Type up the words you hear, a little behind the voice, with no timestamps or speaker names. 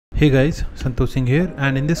Hey guys, Santosh Singh here,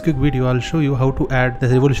 and in this quick video I'll show you how to add the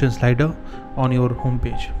revolution slider on your home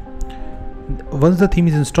page. Once the theme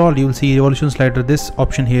is installed, you will see revolution slider, this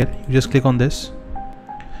option here. You just click on this.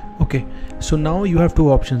 Okay, so now you have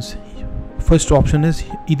two options. First option is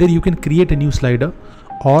either you can create a new slider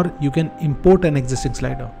or you can import an existing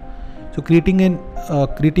slider. So creating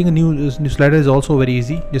a new slider is also very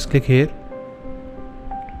easy. Just click here,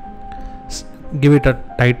 give it a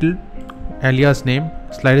title, alias name,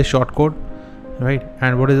 slider shortcode, right?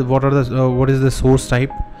 And what is the source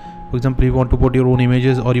type? For example, you want to put your own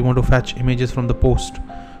images, or you want to fetch images from the post,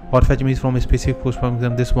 or fetch images from a specific post, for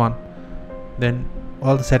example this one. Then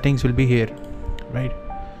all the settings will be here, right?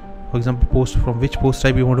 For example, post, from which post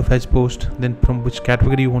type you want to fetch post, then from which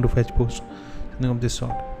category you want to fetch post, something of this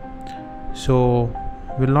sort. So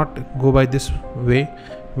we'll not go by this way.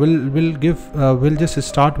 We'll just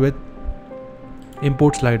start with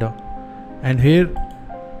import slider, and here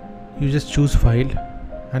you just choose file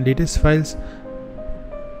and latest files.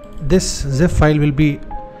 This zip file will be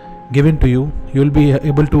given to you. You will be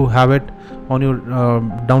able to have it on your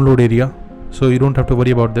download area, so you don't have to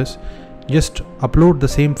worry about this. Just upload the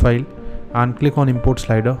same file and click on import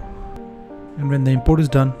slider, and when the import is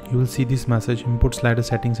done, you will see this message: import slider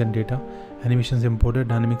settings and data, animations imported,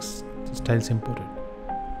 dynamic styles imported.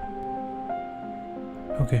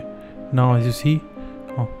 Okay, now as you see,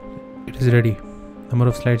 it is ready. Number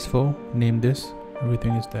of slides 4, name this,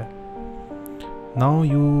 everything is there. Now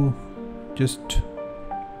you just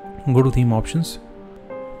go to theme options,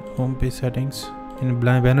 home page settings. In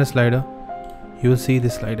banner slider, you will see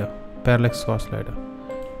this slider, parallax cross slider.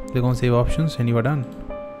 Click on save options and you are done.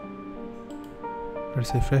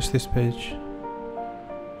 Let's refresh this page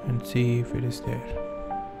and see if it is there.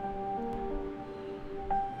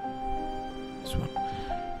 This one.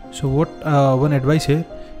 So one advice here,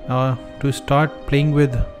 to start playing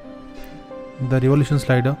with the revolution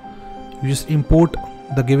slider, you just import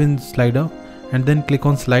the given slider and then click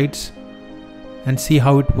on slides and see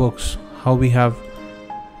how it works, how we have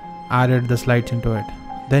added the slides into it.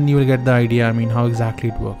 Then you will get the idea, how exactly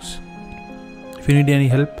it works. If you need any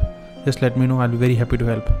help, just let me know. I'll be very happy to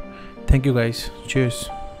help. Thank you guys. Cheers.